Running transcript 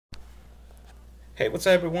Hey, what's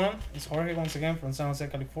up, everyone? It's Jorge once again from San Jose,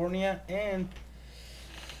 California, and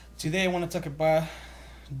today I want to talk about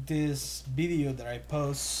this video that I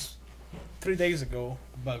posted 3 days ago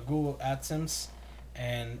about Google AdSense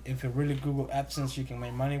and if it really Google AdSense you can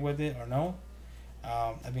make money with it or no.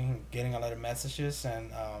 I've been getting a lot of messages,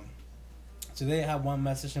 and today I have one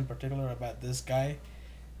message in particular about this guy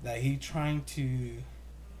that he trying to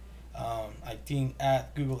I think add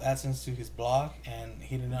Google AdSense to his blog, and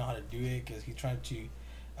he didn't know how to do it because he tried to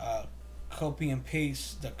uh, copy and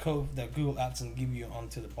paste the code that Google AdSense give you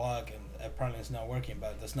onto the blog, and apparently it's not working.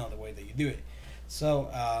 But that's not the way that you do it. So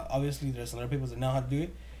obviously there's a lot of people that know how to do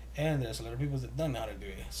it, and there's a lot of people that don't know how to do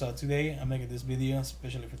it. So today I'm making this video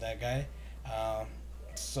especially for that guy,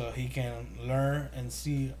 so he can learn and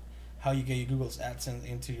see how you get your Google's AdSense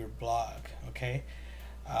into your blog. Okay.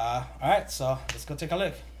 All right, so let's go take a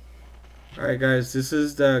look. Alright, guys, this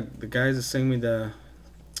is the guys that sent me the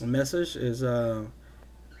message is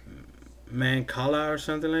Mancala or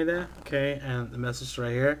something like that. Okay, and the message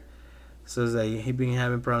right here says that he been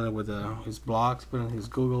having problem with his blogs, putting his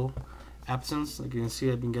Google AdSense. Like you can see,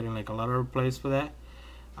 I've been getting like a lot of replays for that.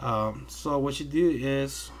 So what you do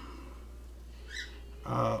is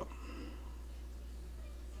if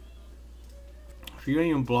you're in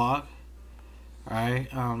your blog,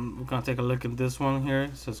 alright, we're gonna take a look at this one here.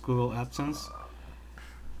 It says Google AdSense.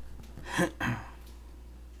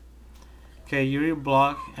 Okay, you're your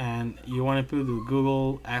blog and you want to put the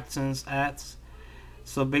Google AdSense ads.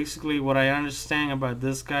 So basically, what I understand about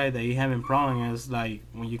this guy that you having problem is like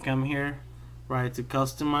when you come here, right, to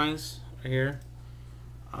customize right here,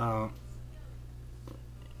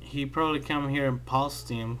 he probably come here and post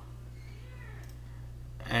him,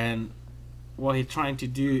 and what he's trying to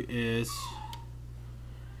do is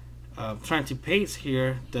trying to paste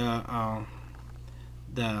here the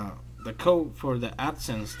code for the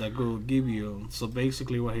AdSense that Google give you. So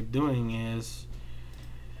basically what he's doing is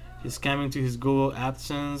he's coming to his Google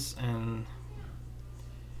AdSense and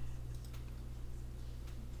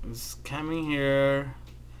he's coming here,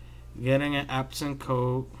 getting an AdSense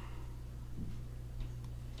code,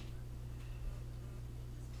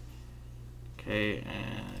 okay,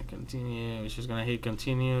 and continue. It's just gonna hit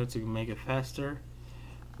continue to make it faster.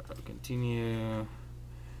 Continue,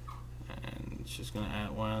 and it's just gonna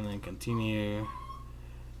add one and continue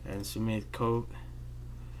and submit code.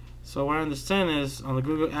 So what I understand is on the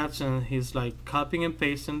Google AdSense he's like copying and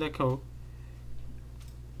pasting the code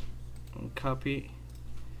and copy,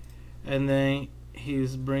 and then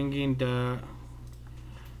he's bringing the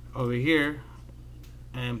over here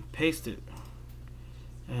and paste it,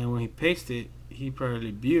 and when he pastes it he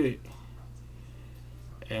probably view it,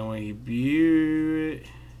 and when he view it,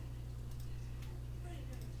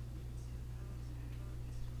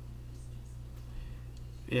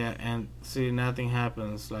 yeah, and see, nothing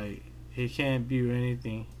happens. Like he can't view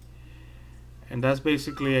anything, and that's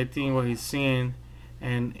basically I think what he's seeing,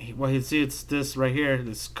 and what he sees this right here,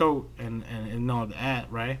 this code, and no, the ad,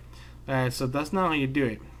 right? So that's not how you do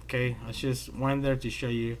it. Okay, I just went there to show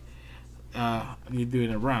you you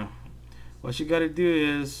doing it wrong. What you gotta do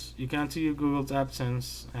is you come to your Google's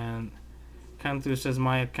AdSense and come to, it says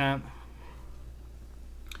my account.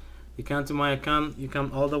 You come to my account, you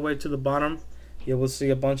come all the way to the bottom. You will see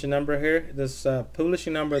a bunch of number here. This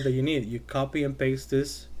publishing number that you need. You copy and paste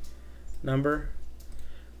this number.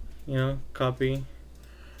 You know, copy,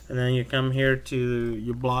 and then you come here to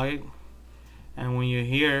your blog. And when you're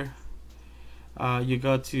here, you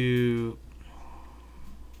go to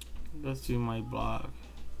my blog.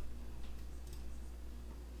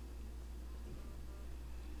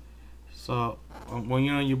 So when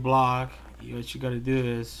you're on your blog, what you got to do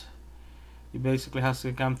is you basically have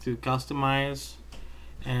to come to customize,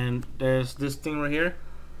 and there's this thing right here,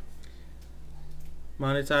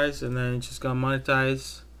 monetize, and then you just go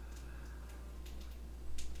monetize,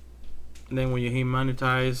 and then when you hit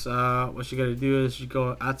monetize, what you gotta do is you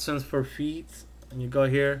go AdSense for feeds, and you go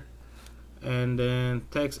here, and then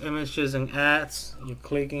text, images, and ads. You're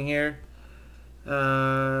clicking here,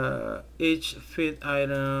 each feed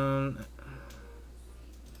item,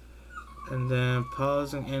 and then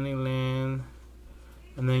pausing any link,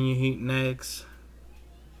 and then you hit next,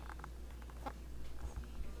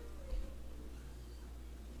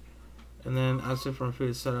 and then answer from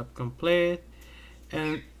feed setup complete,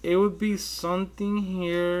 and it would be something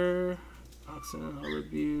here. Accident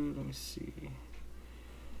overview. Let me see,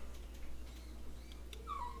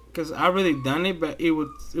 because I already done it, but it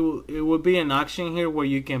would be an option here where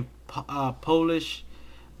you can publish.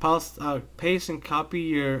 Paste and copy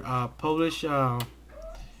your publish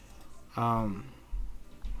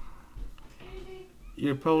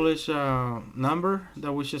your publish number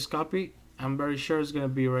that we just copied. I'm very sure it's gonna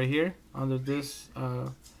be right here under this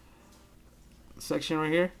section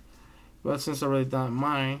right here, but since I already done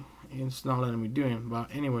mine, it's not letting me do it. But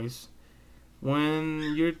anyways, when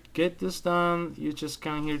you get this done, you just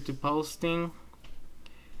come here to posting.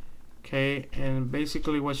 Okay, and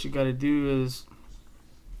basically what you gotta do is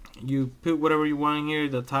you put whatever you want here,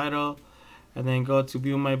 the title, and then go to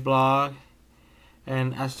view my blog.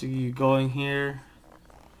 And after you go in here,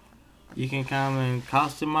 you can come and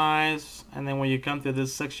customize, and then when you come to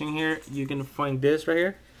this section here, you can find this right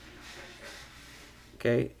here.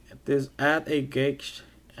 Okay, this add a gauge,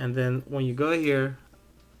 and then when you go here,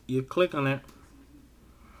 you click on it,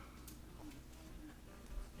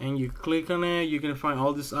 and you click on it, you can find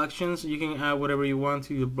all these actions. You can add whatever you want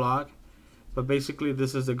to your blog, but basically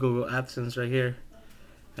this is the Google AdSense right here,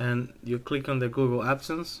 and you click on the Google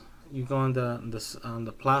AdSense. You go on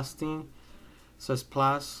the plus thing, says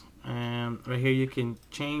plus, and right here you can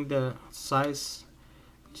change the size.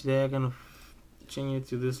 Today I'm gonna change it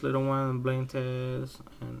to this little one, blind test,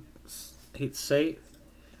 and hit save.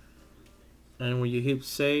 And when you hit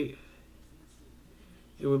save,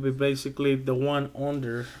 it will be basically the one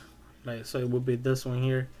under, like, so it will be this one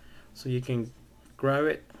here. So you can grab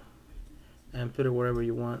it and put it wherever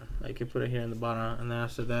you want. Like you put it here in the bottom, and then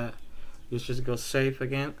after that, you just go save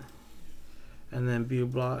again, and then view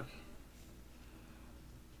block,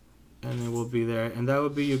 and it will be there, and that will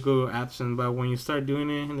be your Google AdSense. But when you start doing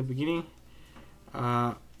it in the beginning,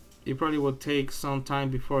 it probably will take some time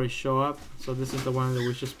before it show up. So this is the one that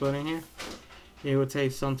we just put in here. It will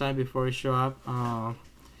take some time before it show up.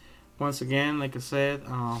 Once again, like I said,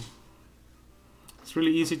 it's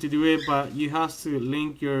really easy to do it, but you have to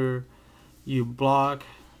link your blog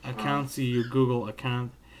account to your Google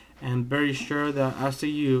account, and very sure that after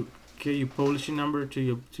you get your publishing number to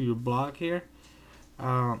your blog here,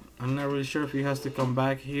 I'm not really sure if you have to come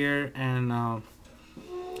back here and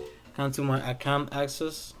come to my account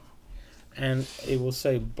access, and it will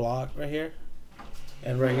say blog right here,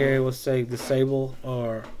 and right here it will say disable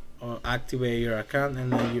or activate your account,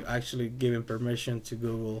 and then you actually giving permission to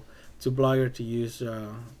Google, to Blogger, to use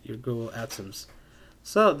your Google AdSense.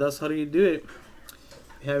 So that's how you do it.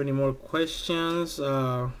 If you have any more questions,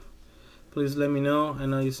 please let me know. I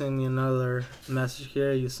know you sent me another message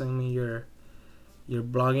here. You sent me your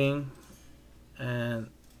blogging, and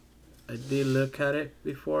I did look at it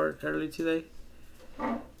before early today.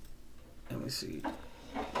 Let me see.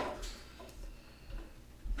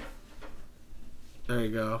 There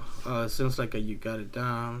you go. It seems like you got it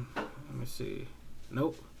down. Let me see.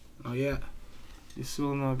 Nope, not yet. You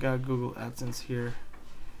still not got Google AdSense here.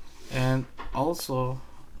 And also,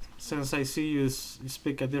 since I see you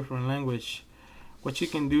speak a different language, what you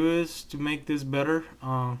can do is, to make this better,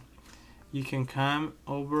 you can come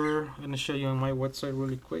over. I'm gonna show you on my website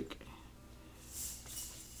really quick.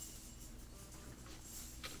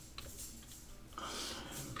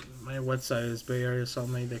 My website is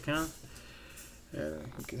bayareasolmate.com. You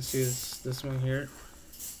can see this one here,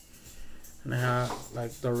 and I have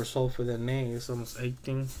like the result for the name is almost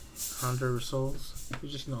 1,800 results,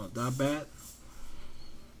 which is not that bad.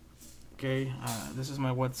 Okay, this is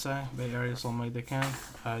my website, bayareasolmate.com.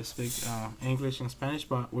 I speak English and Spanish,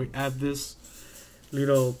 but we add this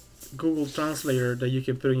little Google translator that you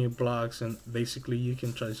can put in your blogs, and basically you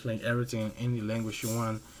can translate everything in any language you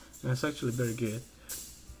want, and it's actually very good.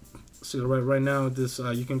 So right now, this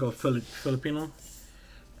you can go Filipino,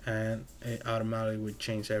 and it automatically would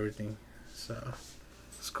change everything. So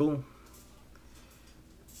it's cool.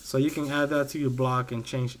 So you can add that to your blog and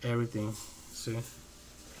change everything. See.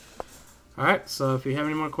 Alright, so if you have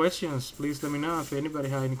any more questions, please let me know. If anybody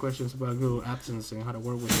has any questions about Google AdSense and how to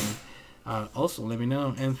work with them, also let me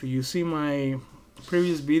know. And if you see my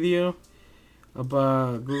previous video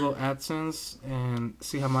about Google AdSense and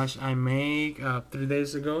see how much I make 3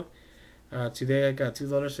 days ago, today I got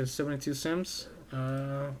 $2.72.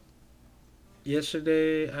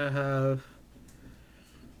 Yesterday I have,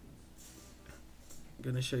 I'm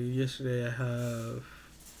gonna show you, yesterday I have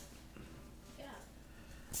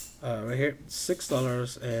right here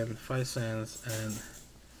 $6.05, and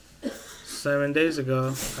 7 days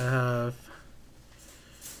ago I have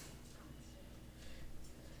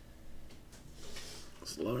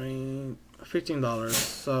 $15.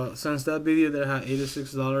 So since that video that I had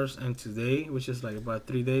 $86, and today, which is like about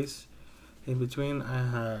 3 days in between, I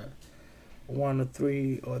had 1 or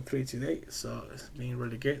 3 today. So it's been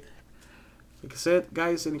really good. Like I said,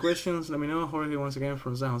 guys, any questions, let me know. Jorge once again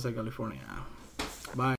from San Jose, California. Bye.